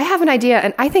morning I have an idea,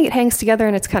 and I think it hangs together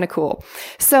and it's kind of cool.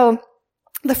 So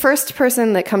the first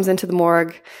person that comes into the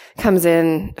morgue comes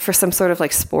in for some sort of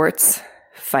like sports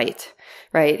fight,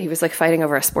 right? He was like fighting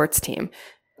over a sports team.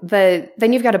 Then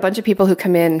you've got a bunch of people who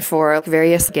come in for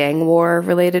various gang war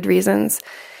related reasons.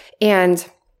 And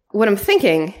what I'm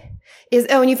thinking is,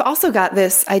 and you've also got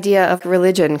this idea of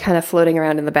religion kind of floating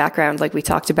around in the background, like we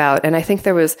talked about. And I think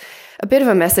there was a bit of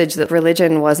a message that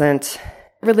religion wasn't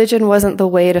the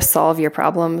way to solve your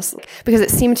problems, because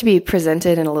it seemed to be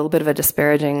presented in a little bit of a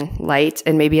disparaging light,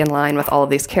 and maybe in line with all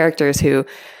of these characters who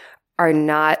are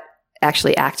not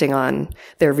actually acting on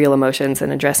their real emotions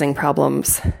and addressing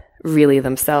problems really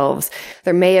themselves.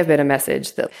 There may have been a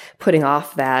message that putting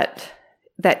off that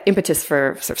impetus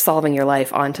for sort of solving your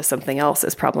life onto something else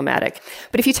is problematic.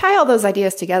 But if you tie all those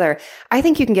ideas together, I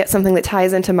think you can get something that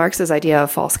ties into Marx's idea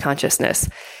of false consciousness.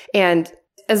 And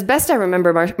as best I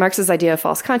remember, Marx's idea of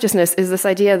false consciousness is this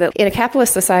idea that in a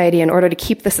capitalist society, in order to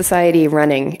keep the society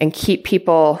running and keep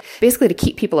people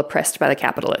oppressed by the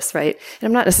capitalists, right? And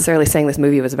I'm not necessarily saying this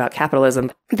movie was about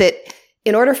capitalism, that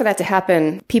in order for that to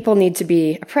happen, people need to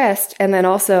be oppressed and then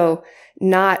also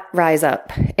not rise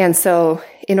up. And so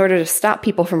in order to stop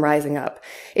people from rising up,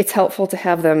 it's helpful to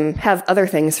have them have other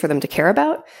things for them to care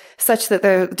about, such that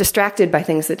they're distracted by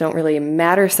things that don't really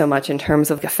matter so much in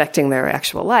terms of affecting their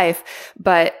actual life,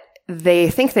 but they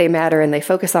think they matter and they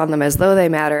focus on them as though they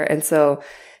matter. And so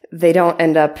they don't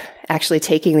end up actually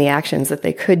taking the actions that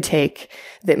they could take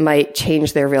that might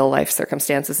change their real life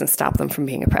circumstances and stop them from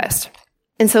being oppressed.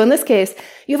 And so in this case,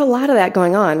 you have a lot of that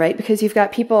going on, right? Because you've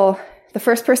got people, the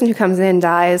first person who comes in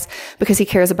dies because he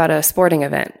cares about a sporting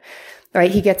event,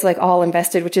 right? He gets like all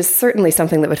invested, which is certainly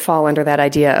something that would fall under that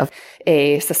idea of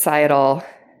a societal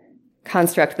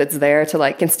construct that's there to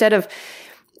like, instead of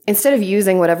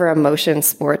using whatever emotion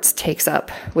sports takes up,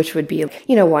 which would be,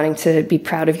 wanting to be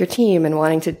proud of your team and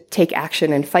wanting to take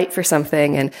action and fight for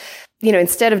something. And,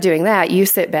 instead of doing that, you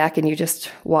sit back and you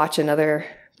just watch another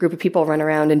group of people run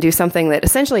around and do something that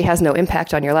essentially has no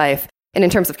impact on your life. And in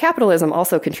terms of capitalism,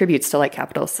 also contributes to like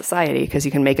capitalist society because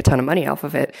you can make a ton of money off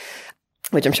of it,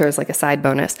 which I'm sure is like a side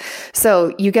bonus.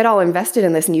 So you get all invested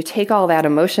in this and you take all that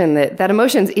emotion, that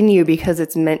emotion's in you because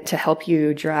it's meant to help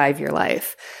you drive your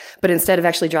life. But instead of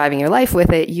actually driving your life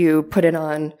with it, you put it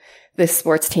on this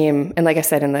sports team. And like I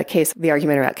said, in the case of the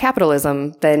argument about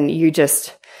capitalism, then you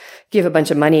just give a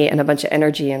bunch of money and a bunch of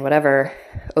energy and whatever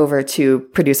over to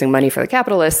producing money for the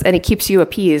capitalists. And it keeps you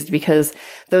appeased because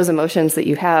those emotions that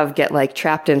you have get like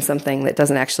trapped in something that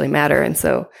doesn't actually matter. And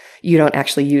so you don't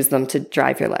actually use them to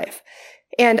drive your life.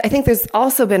 And I think there's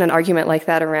also been an argument like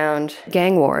that around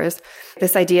gang wars.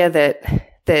 This idea that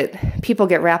that people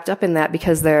get wrapped up in that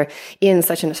because they're in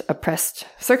such an oppressed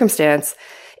circumstance,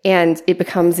 and it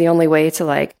becomes the only way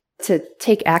to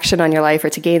take action on your life or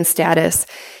to gain status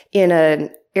in an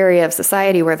area of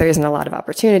society where there isn't a lot of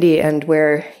opportunity, and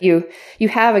where you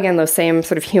have, again, those same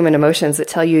sort of human emotions that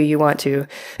tell you want to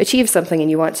achieve something and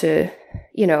you want to,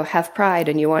 have pride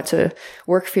and you want to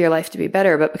work for your life to be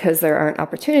better. But because there aren't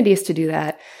opportunities to do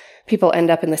that, people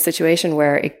end up in this situation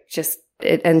where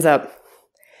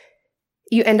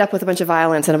you end up with a bunch of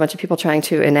violence and a bunch of people trying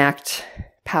to enact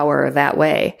power that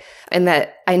way. And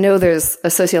that, I know there's a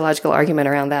sociological argument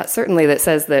around that, certainly, that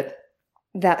says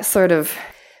that sort of,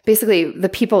 basically the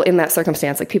people in that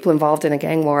circumstance, like people involved in a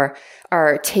gang war,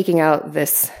 are taking out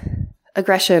this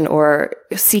aggression or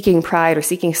seeking pride or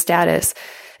seeking status,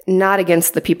 not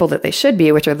against the people that they should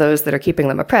be, which are those that are keeping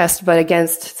them oppressed, but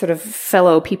against sort of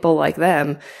fellow people like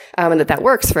them. And that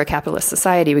works for a capitalist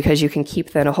society because you can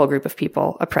keep then a whole group of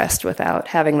people oppressed without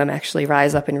having them actually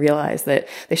rise up and realize that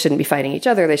they shouldn't be fighting each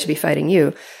other, they should be fighting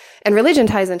you. And religion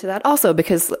ties into that also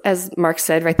because, as Marx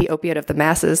said, right, the opiate of the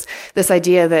masses, this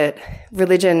idea that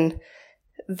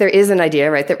there is an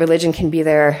idea, right, that religion can be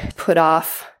there, put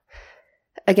off,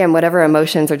 again, whatever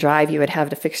emotions or drive you would have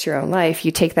to fix your own life.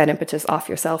 You take that impetus off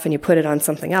yourself and you put it on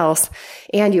something else.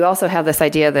 And you also have this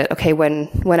idea that, okay, when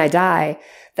I die,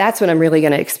 that's when I'm really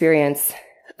going to experience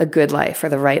a good life or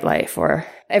the right life, or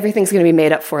everything's going to be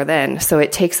made up for then. So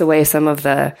it takes away some of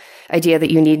the idea that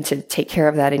you need to take care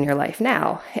of that in your life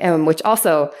now, which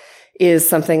also is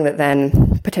something that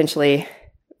then potentially,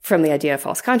 from the idea of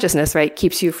false consciousness, right,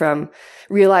 keeps you from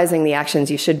realizing the actions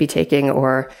you should be taking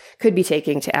or could be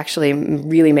taking to actually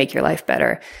really make your life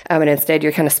better. And instead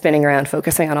you're kind of spinning around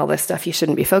focusing on all this stuff you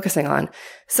shouldn't be focusing on.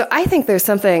 So I think there's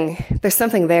something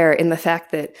there in the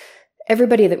fact that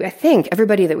everybody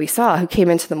that we saw who came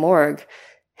into the morgue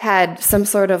had some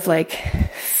sort of like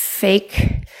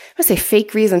fake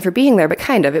reason for being there, but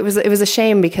kind of. It was a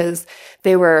shame because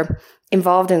they were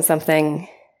involved in something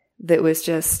that was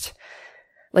just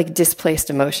like displaced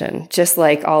emotion, just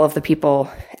like all of the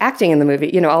people acting in the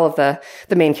movie, all of the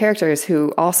main characters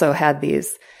who also had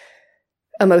these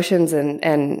emotions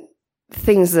and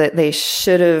things that they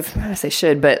should have, I say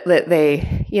should, but that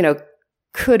they,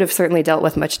 could have certainly dealt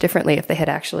with much differently if they had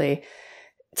actually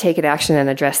taken action and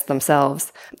addressed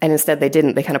themselves. And instead they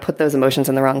didn't. They kind of put those emotions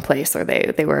in the wrong place, or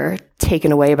they were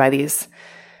taken away by these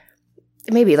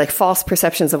maybe like false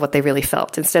perceptions of what they really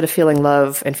felt. Instead of feeling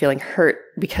love and feeling hurt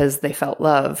because they felt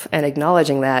love and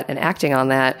acknowledging that and acting on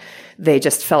that, they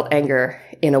just felt anger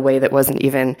in a way that wasn't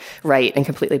even right and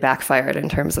completely backfired in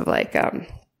terms of like,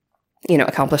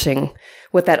 accomplishing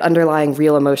what that underlying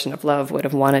real emotion of love would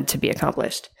have wanted to be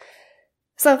accomplished.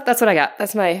 So that's what I got.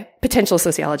 That's my potential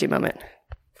sociology moment.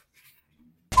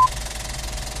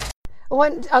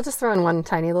 I'll just throw in one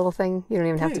tiny little thing. You don't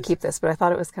even have to keep this, but I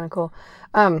thought it was kind of cool.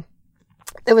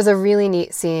 It was a really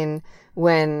neat scene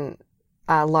when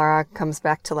Lara comes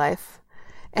back to life.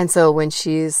 And so when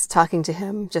she's talking to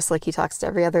him, just like he talks to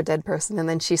every other dead person, and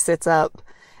then she sits up,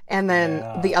 and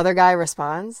then the other guy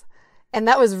responds. And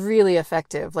that was really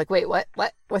effective. Like, wait,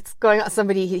 what's going on?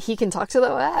 Somebody, he can talk to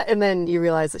that? And then you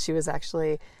realize that she was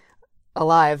actually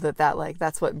alive,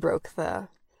 that's what broke the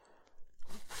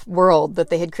world that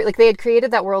they had created. Like, they had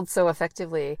created that world so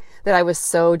effectively that I was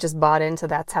so just bought into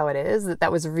that's how it is, that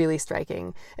was really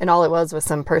striking. And all it was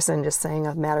some person just saying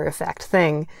a matter-of-fact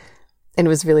thing. And it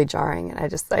was really jarring. And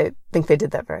I think they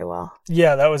did that very well.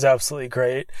 Yeah, that was absolutely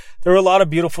great. There were a lot of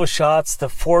beautiful shots. The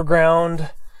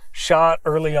foreground shot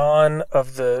early on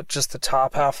of the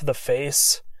top half of the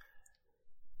face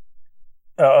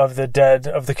of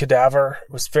the cadaver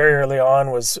was very early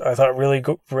on, was, I thought,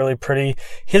 really pretty.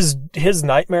 His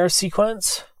nightmare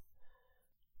sequence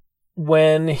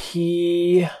when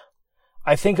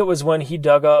I think it was when he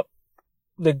dug up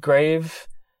the grave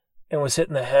and was hit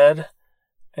in the head,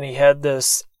 and he had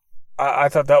this, I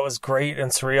thought that was great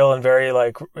and surreal and very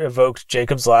evoked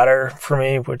Jacob's Ladder for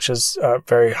me, which is a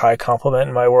very high compliment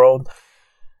in my world.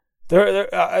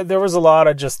 There was a lot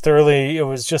of just thoroughly, it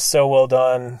was just so well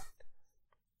done.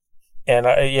 And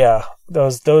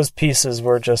those pieces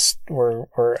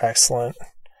were excellent.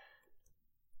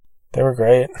 They were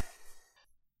great.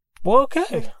 Well,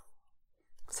 okay.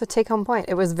 So take home point.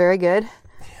 It was very good.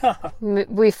 Yeah.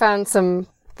 We found some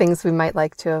things we might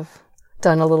like to have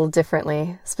done a little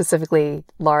differently, specifically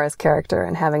Lara's character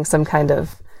and having some kind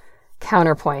of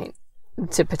counterpoint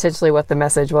to potentially what the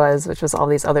message was, which was all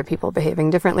these other people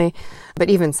behaving differently. But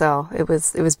even so, it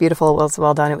was beautiful. It was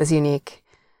well done. It was unique.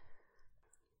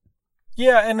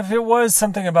 Yeah, and if it was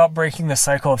something about breaking the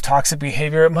cycle of toxic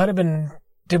behavior, it might have been,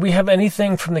 did we have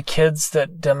anything from the kids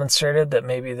that demonstrated that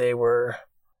maybe they were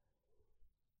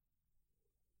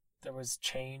there was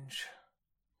change?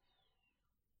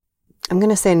 I'm going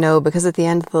to say no, because at the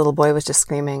end, the little boy was just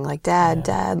screaming, like, Dad,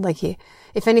 Dad. Like,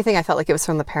 if anything, I felt like it was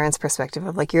from the parents' perspective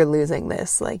of, like, you're losing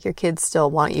this. Like, your kids still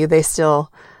want you.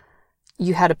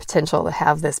 You had a potential to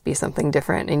have this be something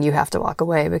different, and you have to walk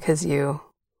away because you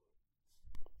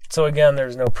So again,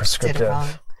 there's no did it prescriptive, wrong.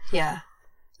 Yeah.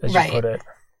 as Right. you put it.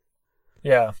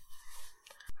 Yeah.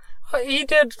 He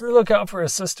did look out for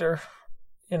his sister,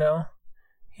 you know.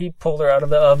 He pulled her out of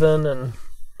the oven, and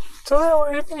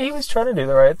so he was trying to do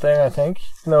the right thing, I think.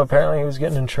 Even though apparently he was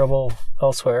getting in trouble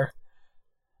elsewhere.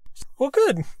 Well,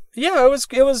 good. Yeah, it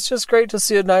was just great to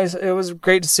see it was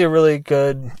great to see a really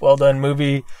good, well done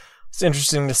movie. It's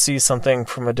interesting to see something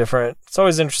from it's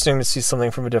always interesting to see something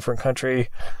from a different country.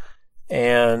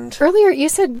 And Earlier, you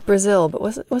said Brazil, but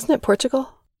wasn't it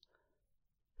Portugal?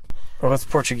 well, it's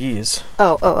Portuguese,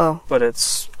 Oh. but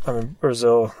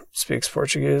Brazil speaks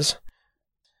Portuguese.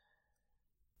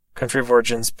 Country of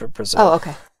origins, Brazil. Oh,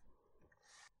 okay.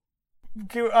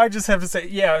 I just have to say,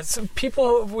 yeah,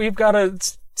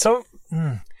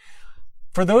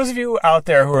 for those of you out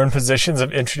there who are in positions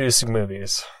of introducing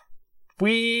movies,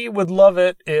 we would love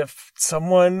it if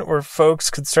someone or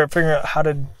folks could start figuring out how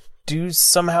to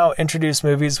somehow introduce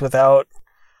movies without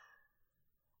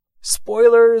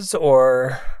spoilers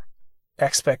or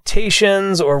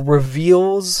expectations or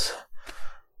reveals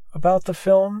about the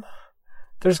film.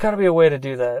 There's got to be a way to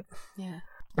do that. Yeah.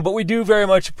 But we do very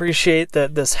much appreciate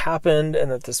that this happened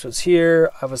and that this was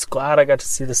here. I was glad I got to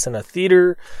see this in a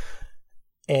theater.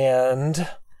 And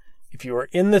if you are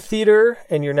in the theater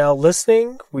and you're now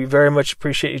listening, we very much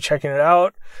appreciate you checking it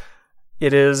out.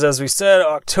 It is, as we said,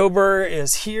 October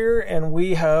is here, and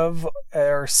we have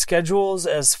our schedules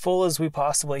as full as we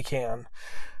possibly can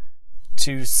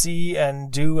to see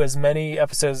and do as many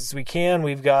episodes as we can.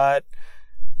 We've got,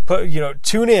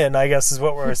 tune in, I guess is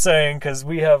what we're saying, because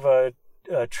we have a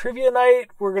trivia night.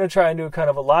 We're going to try and do kind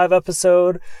of a live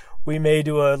episode. We may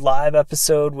do a live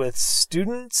episode with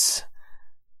students.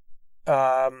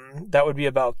 That would be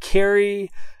about Carrie.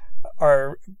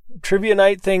 Our trivia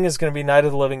night thing is going to be Night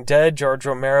of the Living Dead, George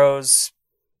Romero's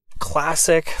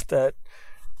classic that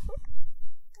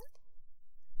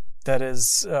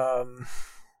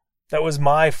was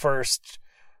my first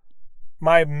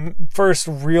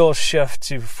real shift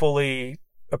to fully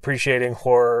appreciating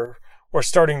horror, or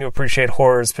starting to appreciate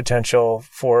horror's potential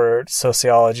for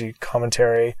sociology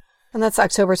commentary. And that's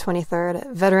October 23rd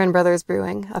at Veteran Brothers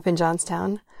Brewing up in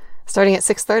Johnstown, starting at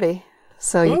 6:30.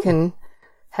 So you can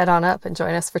head on up and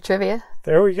join us for trivia.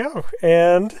 There we go.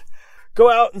 And go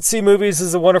out and see movies. This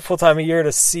is a wonderful time of year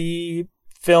to see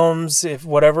films. If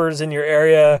whatever's in your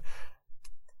area,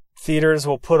 theaters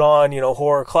will put on,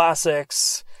 horror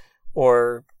classics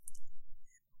or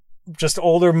just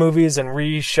older movies and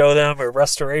re-show them, or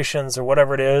restorations or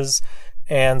whatever it is.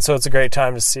 And so it's a great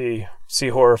time to see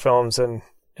horror films, and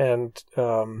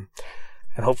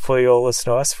hopefully you'll listen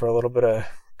to us for a little bit of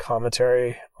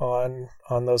commentary on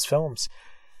those films.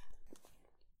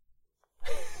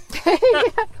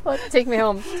 Well, take me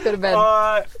home. Let's go to bed.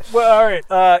 All right.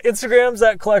 Instagram's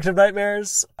at Collective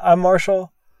Nightmares. I'm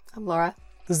Marshall. I'm Laura.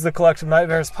 This is the Collective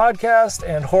Nightmares podcast,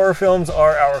 and horror films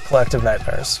are our collective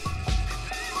nightmares.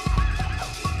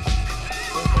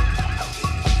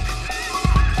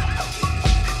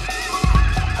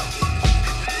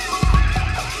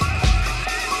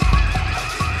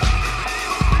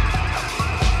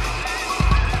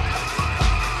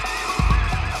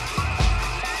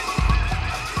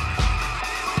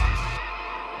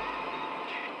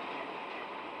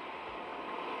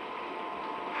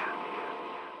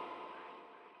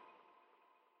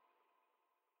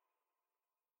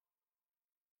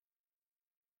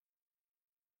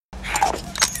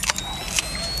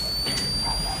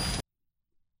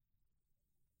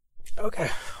 Okay.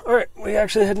 All right. We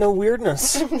actually had no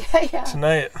weirdness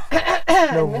tonight.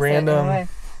 No random.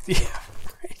 Yeah,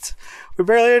 right. We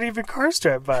barely had even cars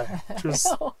drive by, which was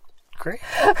great.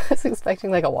 I was expecting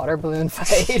like a water balloon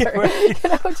fight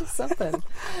or just something.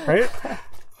 Right?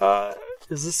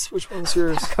 Which one's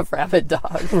yours? Like a rabid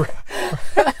dog.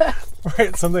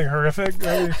 Right, something horrific,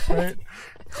 maybe, right?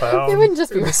 Clown. It wouldn't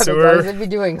just be in the rabid sewer. dogs. They'd be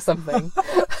doing something.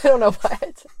 I don't know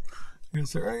what.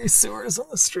 Is there any sewers on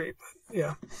the street? But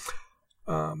yeah.